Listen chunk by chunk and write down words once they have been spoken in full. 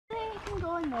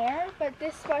going there, but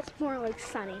this spot's more like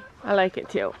sunny. I like it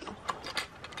too.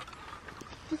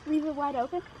 Just leave it wide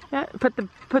open? Yeah, put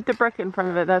the brick in front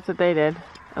of it. That's what they did.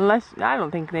 Unless, I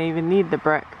don't think they even need the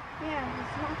brick. Yeah,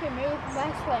 it's not gonna move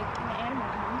less like the animal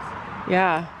ones.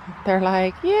 Yeah, they're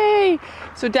like, yay!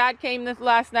 So Dad came this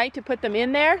last night to put them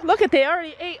in there. Look at, they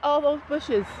already ate all those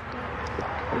bushes.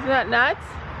 Isn't that nuts?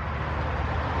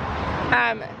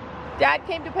 Dad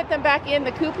came to put them back in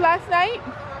the coop last night,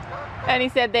 and he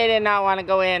said they did not want to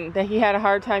go in. That he had a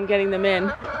hard time getting them in.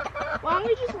 Why don't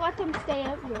we just let them stay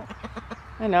out here?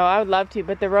 I know, I would love to,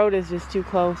 but the road is just too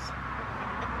close.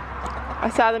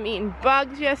 I saw them eating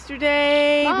bugs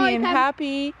yesterday, Molly, being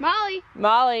happy.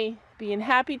 Molly, being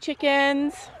happy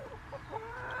chickens.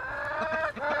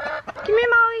 Come here,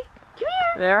 Molly. Come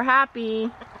here. They're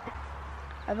happy.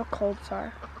 I have a cold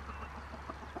sore.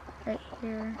 Right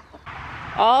here.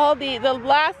 All the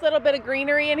last little bit of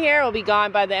greenery in here will be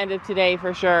gone by the end of today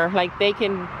for sure. Like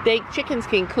chickens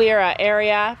can clear an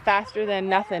area faster than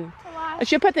nothing. I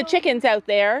should put the chickens out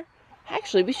there.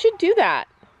 Actually, we should do that.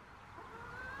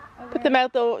 Okay. Put them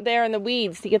out there in the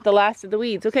weeds to get the last of the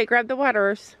weeds. Okay, grab the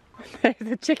waters. There's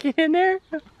a chicken in there.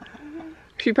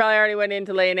 She probably already went in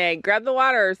to lay an egg. Grab the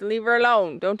waters and leave her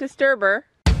alone. Don't disturb her.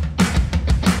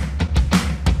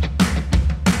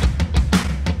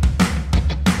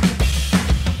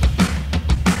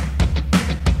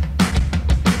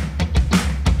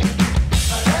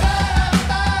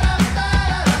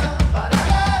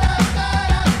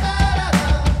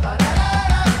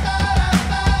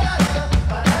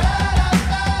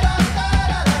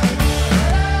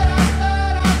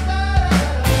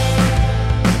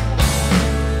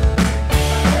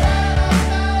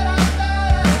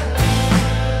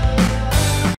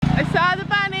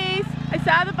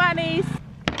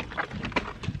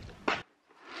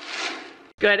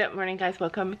 Good morning, guys.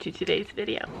 Welcome to today's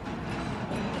video.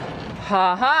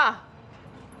 Ha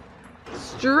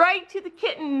Straight to the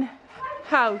kitten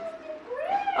house.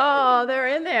 Oh, they're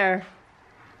in there.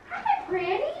 Hi,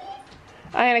 Granny.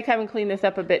 I'm gonna come and clean this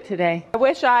up a bit today. I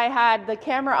wish I had the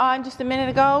camera on just a minute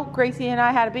ago. Gracie and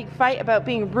I had a big fight about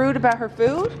being rude about her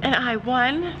food, and I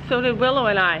won. So did Willow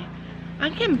and I.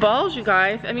 I'm getting balls, you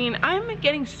guys. I mean, I'm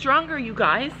getting stronger, you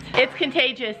guys. It's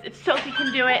contagious. If Sophie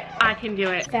can do it, I can do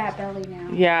it. Fat belly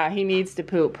now. Yeah, he needs to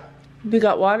poop. We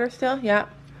got water still? Yeah.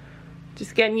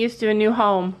 Just getting used to a new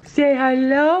home. Say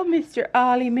hello, Mr.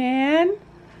 Ollie man.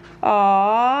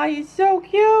 Aw, he's so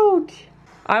cute.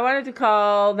 I wanted to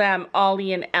call them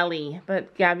Ollie and Ellie,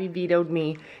 but Gabby vetoed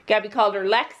me. Gabby called her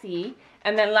Lexi,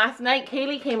 and then last night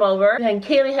Kaylee came over, and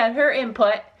Kaylee had her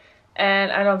input.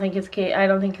 And I don't think it's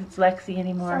Lexi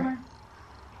anymore.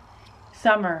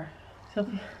 Summer.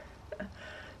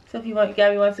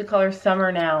 Gabby wants to call her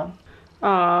Summer now.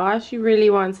 Aw, she really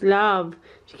wants love.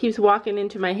 She keeps walking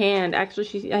into my hand.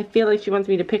 Actually, I feel like she wants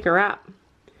me to pick her up.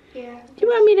 Yeah. Do you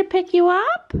want me to pick you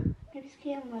up? Maybe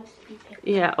Scan loves to be picked.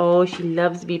 Yeah, oh, she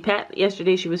loves to be pet.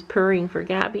 Yesterday she was purring for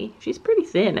Gabby. She's pretty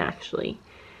thin, actually.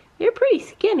 You're pretty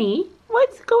skinny.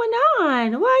 What's going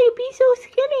on? Why you be so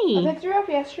skinny? I picked her up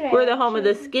yesterday. We're the home of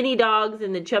the skinny dogs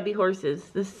and the chubby horses.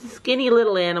 The skinny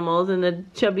little animals and the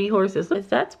chubby horses.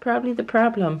 That's probably the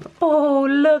problem. Oh,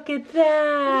 look at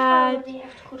that.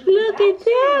 Look at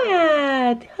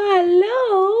that.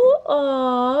 Hello.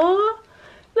 Aww.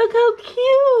 Look how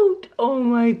cute. Oh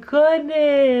my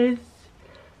goodness.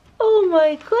 Oh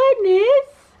my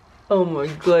goodness. Oh my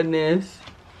goodness.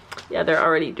 Yeah, they're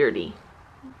already dirty.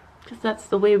 Because that's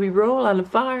the way we roll on a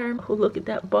farm. Oh, look at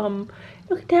that bum.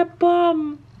 Look at that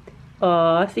bum.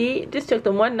 Aw, see? It just took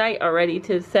them one night already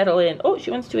to settle in. Oh,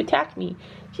 she wants to attack me.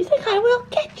 She's like, I will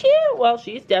get you. Well,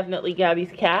 she's definitely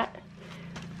Gabby's cat.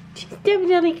 She's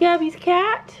definitely Gabby's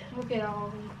cat. Look at all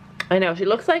of them. I know. She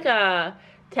looks like a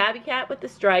tabby cat with the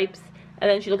stripes. And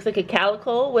then she looks like a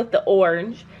calico with the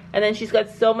orange. And then she's got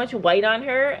so much white on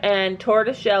her. And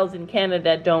tortoise shells in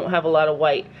Canada don't have a lot of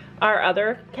white. Our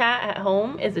other cat at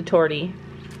home is a tortie.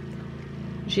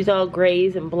 She's all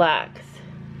grays and blacks.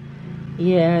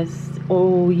 Yes.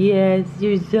 Oh, yes.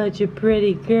 You're such a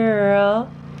pretty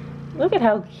girl. Look at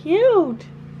how cute.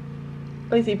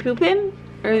 Oh, is he pooping?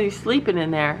 Or is he sleeping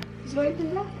in there? He's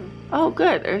wiping nothing. Oh,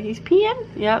 good. Or he's peeing?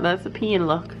 Yeah, that's a peeing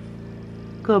look.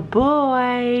 Good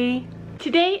boy.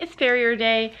 Today is farrier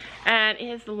day, and it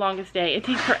is the longest day. It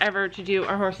takes forever to do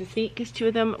our horses' feet because two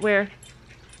of them wear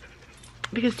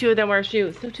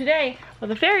shoes. So today, well,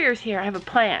 the farrier's here, I have a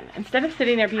plan. Instead of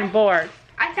sitting there being bored.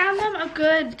 I found them a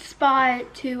good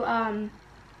spot to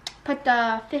put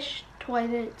the fish toy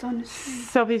that's on the screen.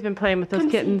 Sophie's been playing with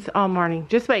those kittens all morning.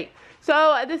 Just wait.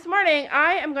 So this morning,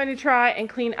 I am going to try and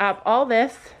clean up all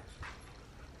this.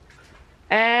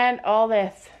 And all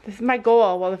this. This is my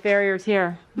goal while the farrier's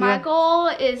here. My goal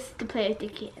is to play with the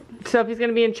kittens. Sophie's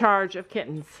gonna be in charge of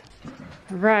kittens.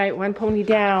 All right, one pony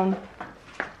down.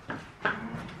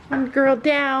 One girl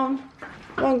down.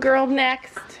 One girl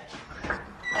next.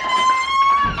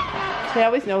 I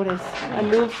always notice. I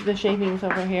moved the shavings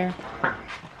over here. All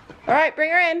right, bring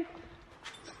her in.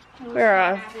 We're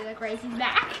a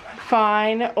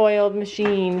fine oiled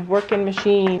machine, working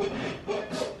machine.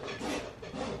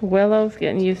 Willow's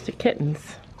getting used to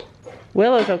kittens.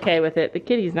 Willow's okay with it. The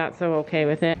kitty's not so okay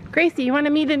with it. Gracie, you want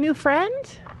to meet a new friend?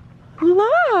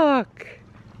 Look!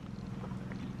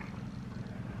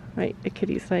 Right, the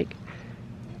kitty's like,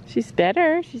 she's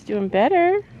better. She's doing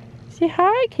better. Say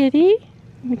hi, kitty.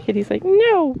 And the kitty's like,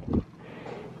 no.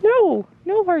 No,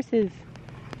 no horses.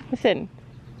 Listen.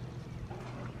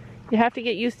 You have to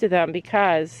get used to them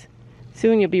because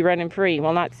soon you'll be running free.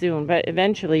 Well, not soon, but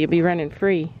eventually you'll be running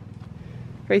free.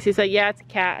 Gracie's like, yeah, it's a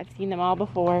cat. I've seen them all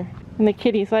before. And the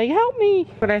kitty's like, help me.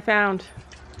 What I found.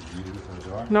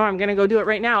 No, I'm gonna go do it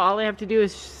right now. All I have to do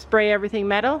is spray everything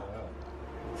metal.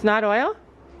 It's not oil?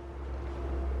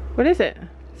 What is it?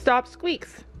 Stop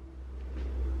squeaks.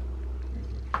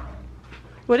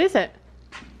 What is it?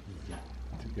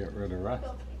 To get rid of rust.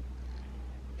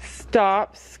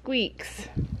 Stop squeaks.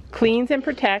 Cleans and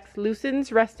protects,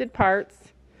 loosens rusted parts,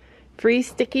 frees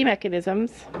sticky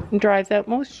mechanisms, and drives out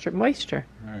moisture.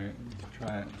 Alright,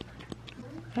 try it.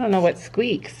 I don't know what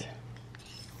squeaks.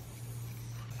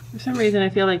 For some reason I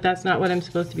feel like that's not what I'm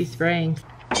supposed to be spraying.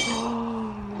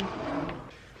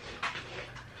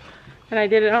 And I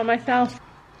did it all myself.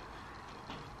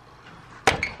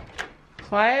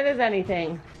 Quiet as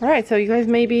anything. Alright, so you guys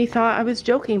maybe thought I was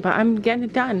joking, but I'm getting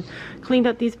it done. Cleaned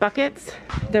out these buckets.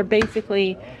 They're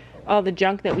basically all the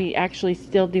junk that we actually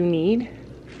still do need.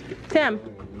 Sam.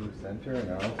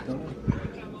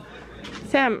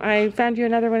 Sam, I found you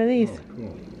another one of these.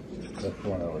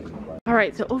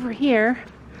 Alright, so over here,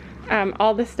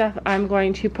 all this stuff I'm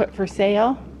going to put for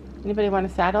sale. Anybody want a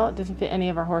saddle? It doesn't fit any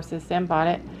of our horses. Sam bought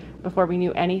it before we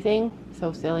knew anything.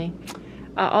 So silly.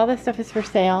 All this stuff is for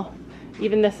sale.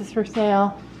 Even this is for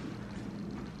sale.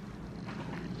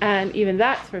 And even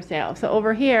that's for sale. So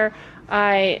over here,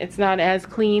 it's not as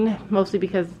clean, mostly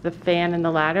because of the fan and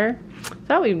the ladder.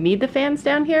 Thought we'd need the fans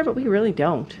down here, but we really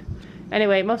don't.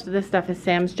 Anyway, most of this stuff is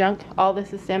Sam's junk. All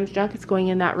this is Sam's junk. It's going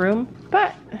in that room,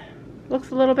 but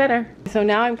looks a little better. So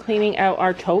now I'm cleaning out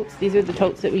our totes. These are the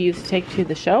totes that we used to take to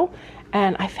the show.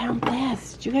 And I found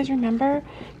this. Do you guys remember?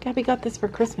 Gabby got this for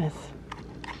Christmas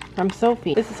from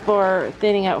Sophie. This is for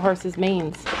thinning out horses'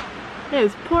 manes. It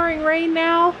is pouring rain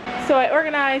now. So I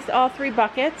organized all 3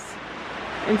 buckets.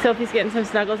 And Sophie's getting some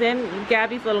snuggles in.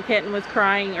 Gabby's little kitten was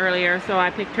crying earlier, so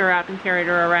I picked her up and carried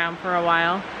her around for a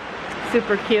while.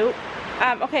 Super cute.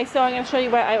 Okay, so I'm going to show you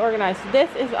what I organized. This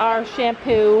is our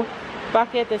shampoo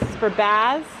bucket. This is for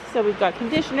baths. So we've got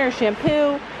conditioner,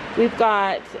 shampoo. We've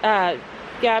got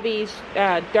Gabby's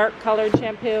dark colored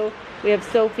shampoo. We have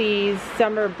Sophie's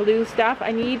summer blue stuff.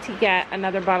 I need to get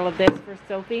another bottle of this for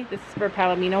Sophie. This is for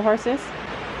Palomino horses.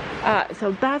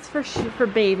 So that's for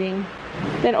bathing.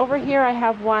 Then over here I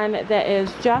have one that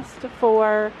is just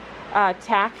for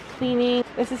tack cleaning.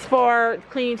 This is for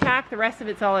cleaning tack. The rest of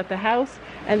it's all at the house.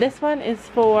 And this one is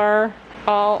for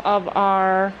all of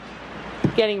our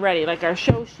getting ready, like our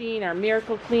show sheen, our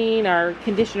miracle clean, our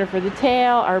conditioner for the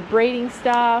tail, our braiding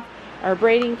stuff, our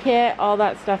braiding kit, all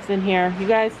that stuff's in here. You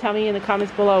guys tell me in the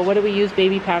comments below, what do we use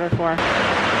baby powder for?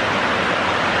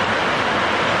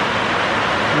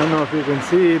 I don't know if you can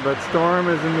see, but Storm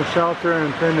is in the shelter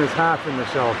and Finn is half in the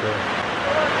shelter.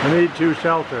 I need 2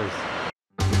 shelters.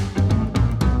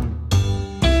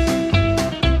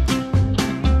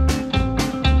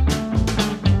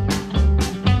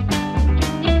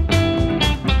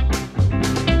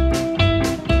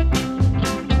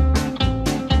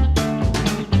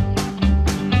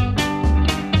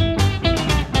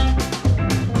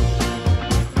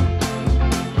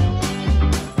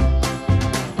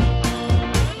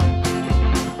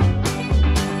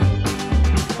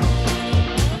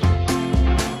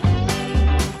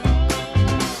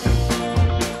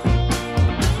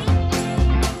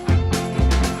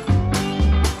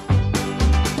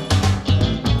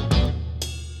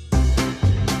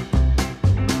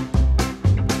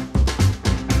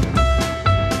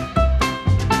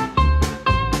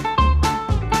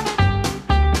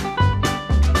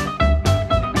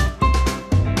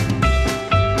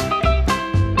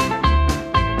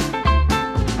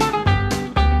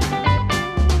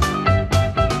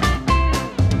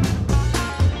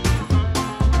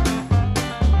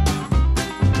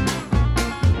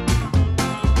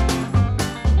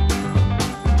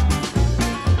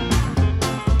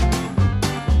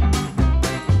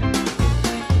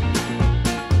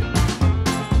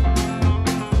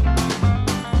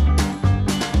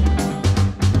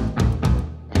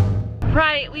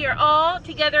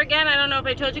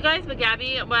 I told you guys, but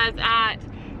Gabby was at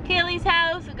Kaylee's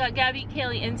house. We got Gabby,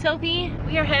 Kaylee, and Sophie.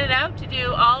 We are headed out to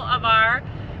do all of our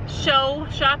show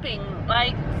shopping.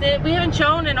 Like, we haven't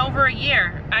shown in over a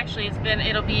year. Actually,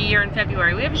 it'll be a year in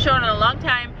February. We haven't shown in a long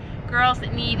time. Girls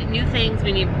that need new things.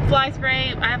 We need fly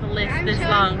spray. I have a list this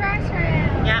long.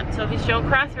 Yeah, Sophie's showing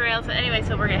Crossrail. So anyway,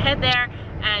 so we're gonna head there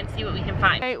and see what we can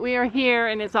find. Okay, we are here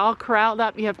and it's all corralled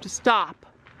up. You have to stop.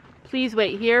 Please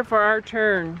wait here for our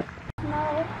turn.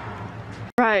 No.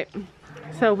 Right,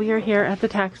 so we are here at the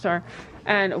TACK store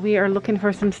and we are looking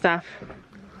for some stuff.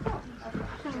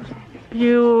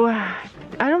 I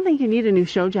don't think you need a new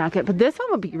show jacket, but this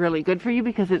one would be really good for you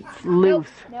because it's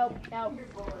loose. Nope.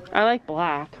 I like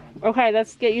black. Okay,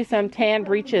 let's get you some tan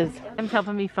breeches. Tim's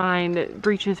helping me find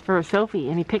breeches for Sophie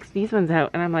and he picks these ones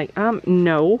out and I'm like,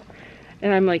 no.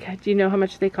 And I'm like, do you know how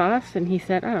much they cost? And he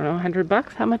said, I don't know, 100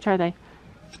 bucks? How much are they?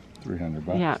 300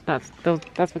 bucks. Yeah, that's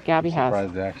what Gabby has. I'm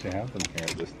surprised they actually have them here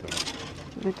this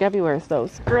time. Gabby wears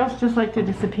those. Girls just like to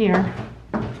disappear.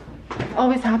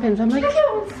 Always happens. I'm like,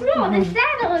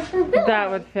 that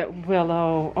would fit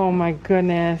Willow. Oh my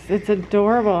goodness. It's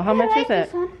adorable. How much is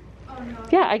it?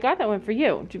 Yeah, I got that one for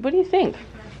you. What do you think?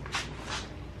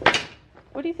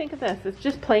 What do you think of this? It's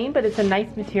just plain, but it's a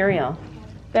nice material.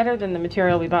 Better than the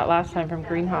material we bought last time from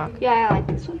Green Hawk. Yeah, I like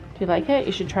this one. Do you like it?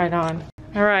 You should try it on.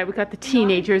 All right, we got the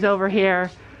teenagers over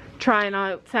here trying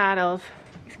out saddles.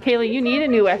 Kaylee, you need a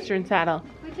new Western saddle.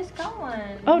 We just got one.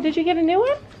 Oh, did you get a new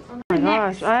one? Oh my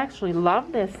gosh, I actually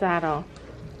love this saddle.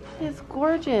 It's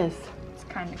gorgeous. It's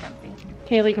kind of comfy.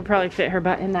 Kaylee could probably fit her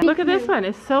butt in that. Look at this one,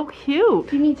 it's so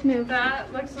cute. You need to move.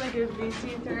 That looks like it would be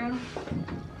see-through.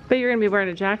 But you're gonna be wearing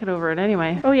a jacket over it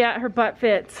anyway. Oh yeah, her butt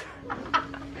fits. I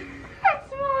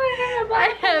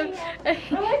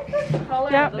like this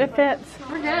color. Yep, it fits.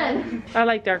 We're good. I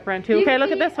like dark brown too. Okay,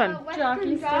 look at this one.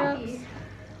 Jockey straps.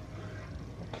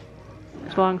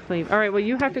 It's long sleeve. All right, well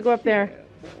you have to go up there.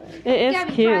 It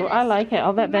is cute. I like it.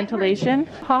 All that ventilation.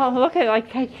 Oh, look at it.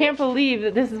 Like, I can't believe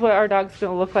that this is what our dog's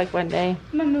gonna look like one day.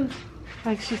 I'm gonna move.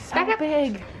 Like, she's so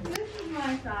big. This is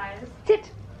my size. Sit.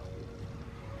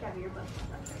 Gabby, your butt's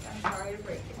not perfect. I'm sorry to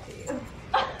break it to you.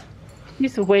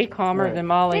 She's way calmer than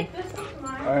Molly. This is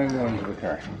mine. I'm going to the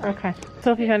car. Okay.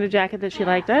 Sophie found a jacket that she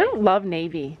liked. I don't love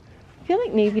navy. I feel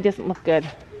like navy doesn't look good.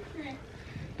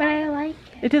 But I like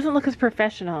it. It doesn't look as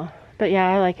professional. But yeah,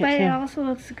 I like it But too. it also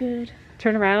looks good.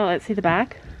 Turn around and let's see the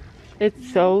back.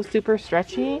 It's so super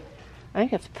stretchy. I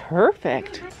think it's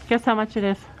perfect. Guess how much it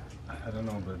is? I don't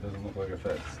know, but it doesn't look like it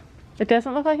fits. It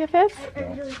doesn't look like it fits?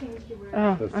 No.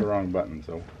 Oh, That's the wrong button,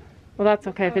 so. well that's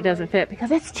okay if it doesn't fit because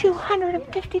it's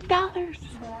 $250.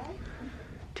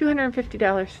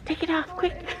 $250. Take it off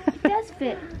quick. It does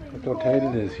fit. Look how tight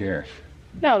it is here.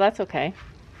 No, that's okay.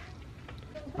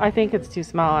 I think it's too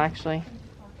small actually.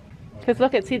 Because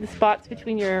look at, see the spots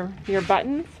between your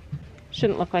buttons?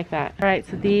 Shouldn't look like that. All right,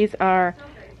 so these are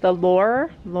the Lori,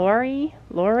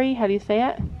 how do you say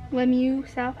it? Lemieux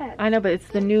Southhead. I know, but it's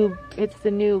the new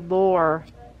Lore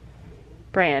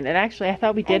brand. And actually, I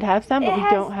thought we did have some, but we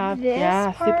don't have.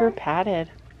 Yeah, super padded.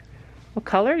 What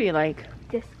color do you like?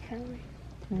 This color.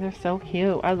 They're so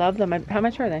cute. I love them. How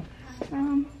much are they?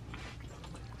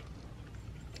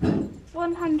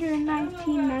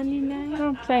 $119.99.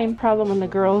 Oh, same problem when the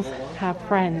girls have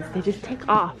friends. They just take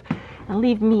off and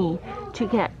leave me to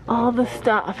get all the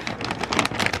stuff.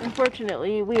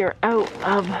 Unfortunately, we are out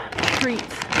of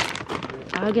treats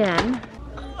again.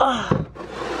 Ugh.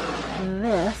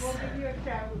 This.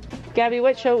 Gabby,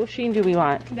 what show sheen do we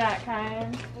want? That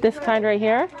kind. This kind right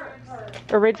here?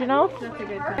 Original? That's a good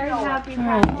one. Very happy.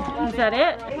 Alright, is that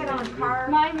it?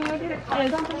 My mood is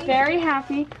very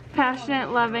happy,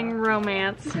 passionate, loving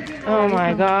romance. Oh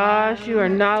my gosh, you are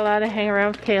not allowed to hang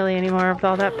around with Kaylee anymore with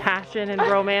all that passion and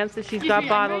romance that she's got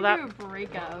bottled up.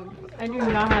 I do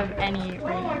not have any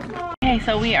right now. Okay,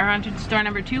 so we are on to store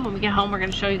number 2. When we get home, we're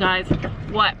going to show you guys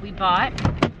what we bought.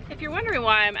 If you're wondering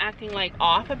why I'm acting like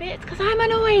off a bit, it's because I'm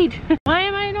annoyed. Why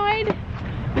am I annoyed?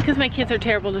 Because my kids are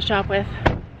terrible to shop with.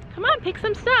 Come on, pick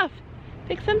some stuff.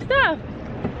 Pick some stuff.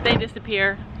 They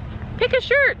disappear. Pick a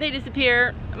shirt. They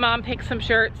disappear. Mom picks some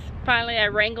shirts. Finally, I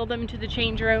wrangled them to the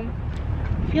change room.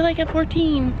 I feel like at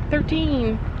 14,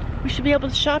 13, we should be able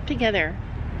to shop together.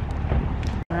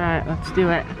 All right, let's do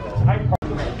it.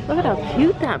 Look at how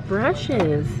cute that brush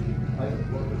is.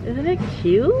 Isn't it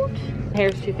cute?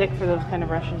 Hair's too thick for those kind of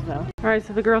brushes though. All right,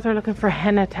 so the girls are looking for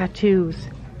henna tattoos.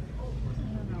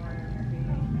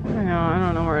 I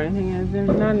don't know where anything is. There's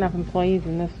not enough employees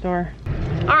in this store.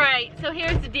 All right, so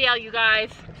here's the deal, you guys.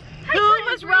 Who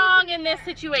was wrong in this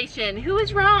situation? Who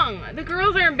is wrong? The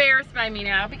girls are embarrassed by me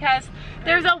now because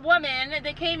there's a woman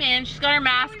that came in. She's got her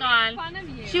mask on.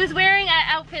 She was wearing an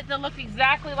outfit that looked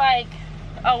exactly like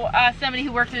somebody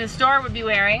who worked in a store would be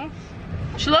wearing.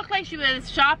 She looked like she was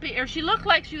shopping, or she looked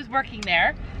like she was working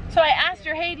there. So I asked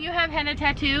her, hey, do you have henna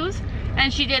tattoos?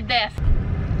 And she did this.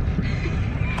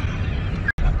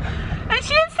 And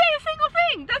she didn't say a single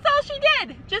thing. That's all she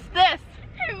did. Just this.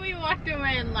 And we walked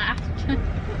away and laughed.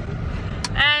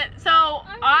 And so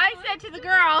I said to the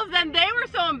girls, then they were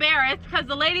so embarrassed because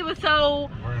the lady was so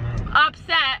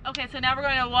upset. Okay, so now we're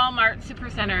going to Walmart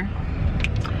Supercenter.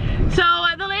 So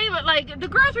the lady was like, the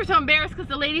girls were so embarrassed because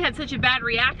the lady had such a bad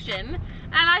reaction.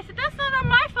 And I said, that's not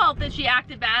my fault that she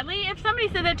acted badly. If somebody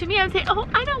said that to me, I would say, oh,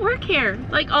 I don't work here.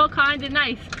 Like all kind and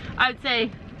nice. I would say,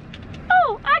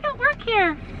 oh, I don't work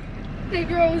here. The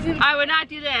girls in I would not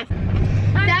do this.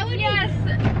 that would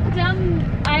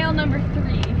down aisle number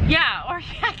 3. Yeah, or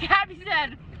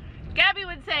Gabby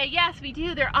would say, yes, we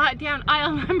do. They're down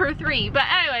aisle number 3. But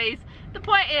anyways, the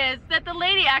point is that the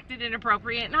lady acted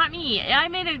inappropriate, not me. I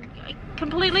made a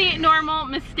completely normal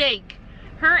mistake.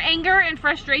 Her anger and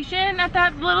frustration at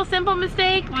that little simple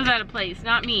mistake was out of place,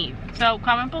 not me. So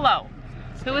comment below.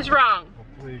 Who was wrong?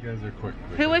 Hopefully you guys are quick.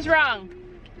 Who was wrong?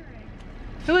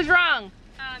 Who was wrong?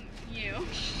 You.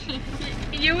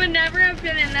 You would never have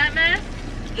been in that mess.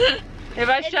 If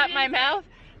I shut my mouth.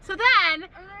 So then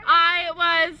I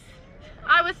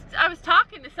was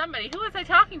talking to somebody. Who was I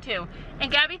talking to?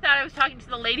 And Gabby thought I was talking to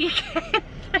the lady again.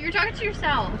 You were talking to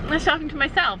yourself. I was talking to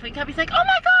myself. And Gabby's like, oh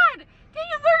my God, did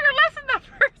you learn your lesson the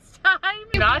first time?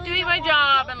 I'm not doing my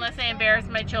job unless I embarrass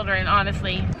my children,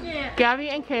 honestly. Yeah. Gabby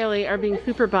and Kaylee are being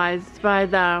supervised by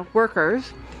the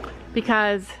workers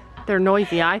because they're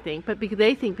noisy, I think, but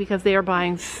they think because they are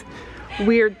buying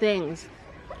weird things.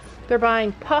 They're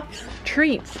buying puffs,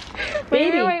 treats.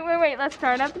 Baby. Wait. Let's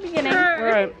start at the beginning. All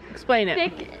right, explain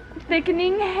it.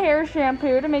 Thickening hair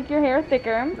shampoo to make your hair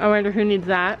thicker. I wonder who needs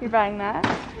that. You're buying that.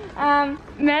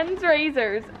 Men's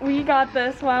razors. We got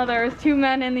this while there was 2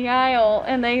 men in the aisle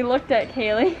and they looked at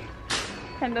Kaylee.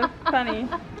 Kind of funny.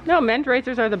 No, men's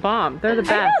razors are the bomb. They're the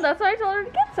best. I know, that's why I told her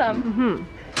to get some.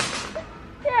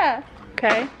 Yeah.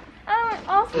 Okay.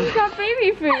 Also, we got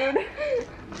baby food.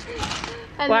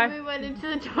 And Why? then we went into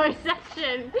the toy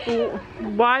section.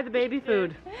 Why the baby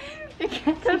food?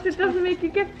 Because it doesn't make you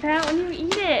get fat when you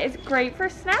eat it. It's great for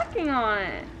snacking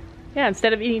on. Yeah,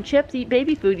 instead of eating chips, eat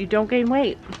baby food. You don't gain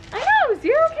weight. I know,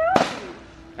 0 calories.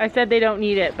 I said they don't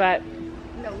need it, but...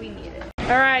 No, we need it.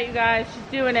 All right, you guys,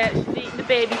 she's doing it. She's eating the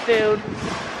baby food.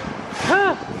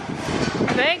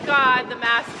 Thank God the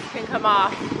masks can come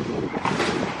off.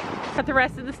 Got the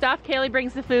rest of the stuff. Kaylee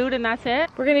brings the food and that's it.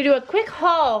 We're gonna do a quick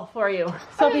haul for you.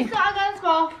 Okay, so I got a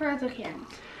ball for the kittens.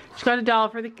 She's got a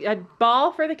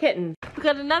ball for the kittens. We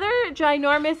got another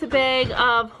ginormous bag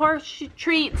of horse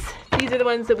treats. These are the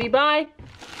ones that we buy.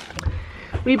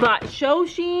 We bought show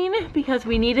sheen because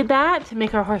we needed that to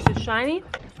make our horses shiny.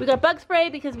 We got bug spray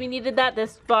because we needed that.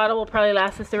 This bottle will probably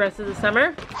last us the rest of the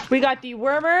summer. We got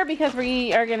dewormer because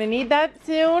we are gonna need that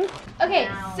soon. Okay,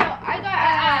 so I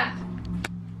got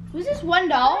was this $1?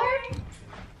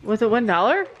 Was it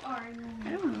 $1? I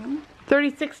don't know.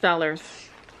 $36.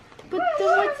 But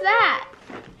then what's that?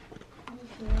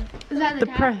 Is that the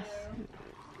price?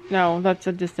 No, that's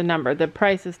just a number. The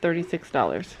price is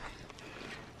 $36.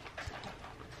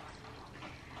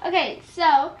 Okay,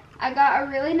 so I got a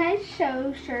really nice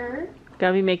show shirt.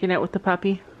 Gabby making out with the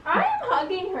puppy. I am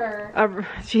hugging her.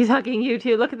 She's hugging you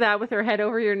too. Look at that with her head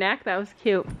over your neck. That was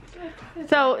cute.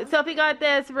 So Sophie got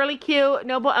this really cute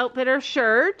Noble Outfitter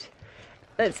shirt.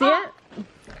 Let's see it.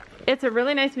 It's a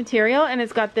really nice material and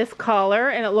it's got this collar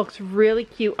and it looks really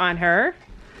cute on her.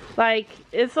 Like,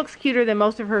 this looks cuter than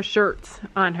most of her shirts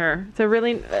on her. So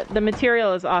really, the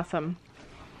material is awesome.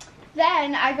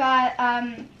 Then I got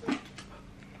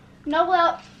Noble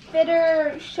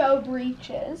Outfitter show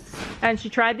breeches. And she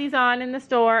tried these on in the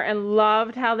store and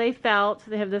loved how they felt.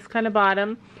 They have this kind of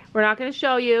bottom. We're not going to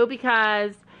show you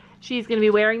because she's going to be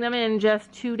wearing them in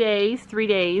just 3 days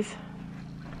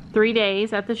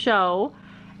at the show.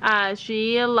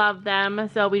 She loved them,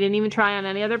 so we didn't even try on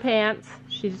any other pants.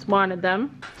 She just wanted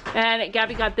them. And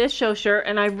Gabby got this show shirt,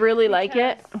 and I really like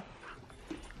it.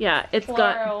 Yeah, it's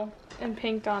floral and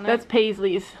pink on it. That's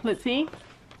Paisley's. Let's see.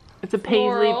 It's a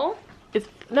Paisley. Floral?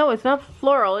 No, it's not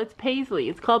floral. It's Paisley.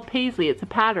 It's called Paisley. It's a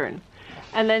pattern.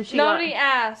 And then she Nobody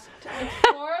asked. It's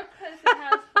floral because it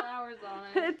has flowers on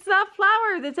it. It's not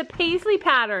flowers. It's a Paisley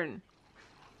pattern.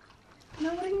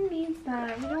 Nobody needs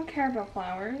that. We don't care about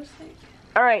flowers.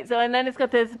 All right. So and then it's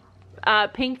got this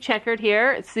pink checkered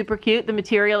here. It's super cute. The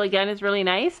material again is really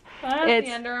nice. It's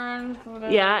the underarms.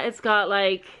 Whatever. Yeah, it's got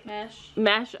like mesh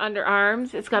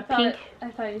underarms. It's got pink. I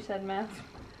thought you said meth.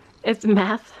 It's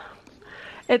meth.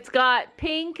 It's got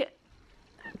pink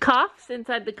cuffs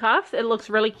inside the cuffs. It looks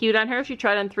really cute on her. She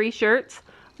tried on 3 shirts.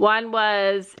 One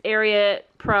was Area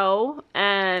Pro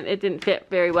and it didn't fit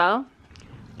very well.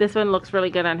 This one looks really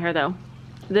good on her though.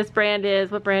 This brand is,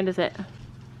 what brand is it?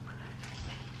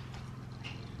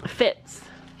 Fits.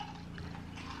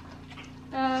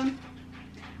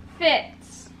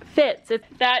 Fits. It's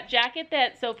that jacket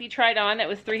that Sophie tried on that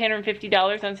was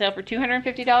 $350 on sale for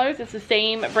 $250. It's the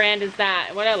same brand as that.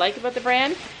 And what I like about the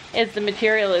brand is the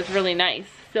material is really nice.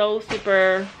 So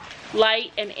super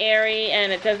light and airy,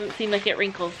 and it doesn't seem like it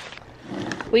wrinkles.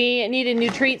 We needed new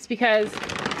treats because,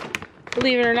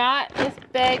 believe it or not, this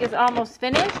bag is almost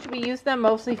finished. We use them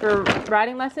mostly for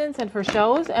riding lessons and for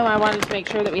shows, and I wanted to make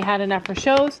sure that we had enough for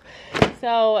shows.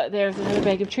 So there's another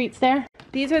bag of treats there.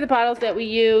 These are the bottles that we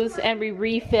use and we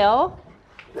refill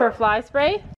for fly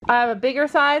spray. I have a bigger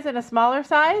size and a smaller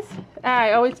size.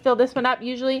 I always fill this one up,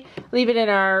 usually leave it in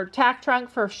our TACK trunk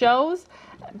for shows,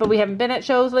 but we haven't been at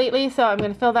shows lately, so I'm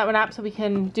going to fill that one up so we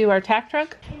can do our TACK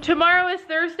trunk. Tomorrow is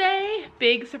Thursday.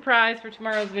 Big surprise for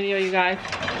tomorrow's video, you guys.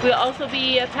 We'll also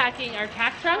be packing our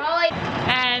TACK trunk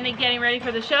and getting ready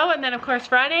for the show, and then of course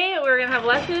Friday we're going to have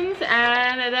lessons,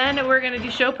 and then we're going to do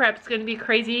show prep. It's going to be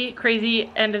crazy, crazy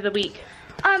end of the week.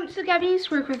 So Gabby needs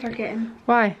to work with her kitten.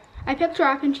 Why? I picked her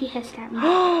up and she hissed at me.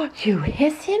 Oh, you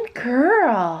hissing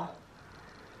girl.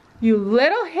 You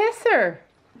little hisser.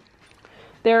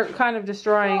 They're kind of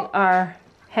destroying our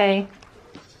hay.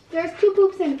 There's 2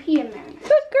 poops and pee in there.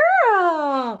 Good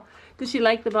girl. Does she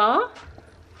like the ball?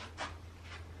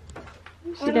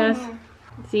 She does.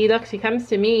 See, look, she comes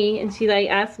to me and she like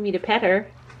asks me to pet her.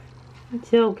 It's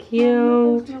so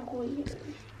cute.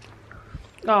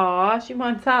 Aw, she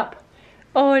wants up.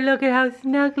 Oh, look at how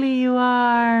snuggly you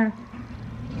are.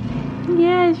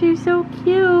 Yes, you're so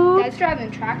cute. Dad's driving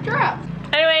the tractor up.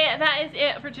 Anyway, that is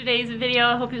it for today's video.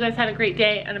 I hope you guys had a great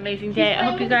day, an amazing day. I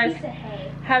hope you guys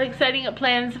have exciting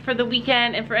plans for the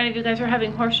weekend, and for any of you guys who are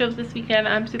having horse shows this weekend,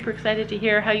 I'm super excited to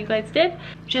hear how you guys did.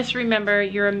 Just remember,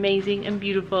 you're amazing and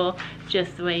beautiful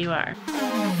just the way you are.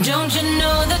 Don't you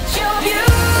know that you're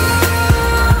beautiful?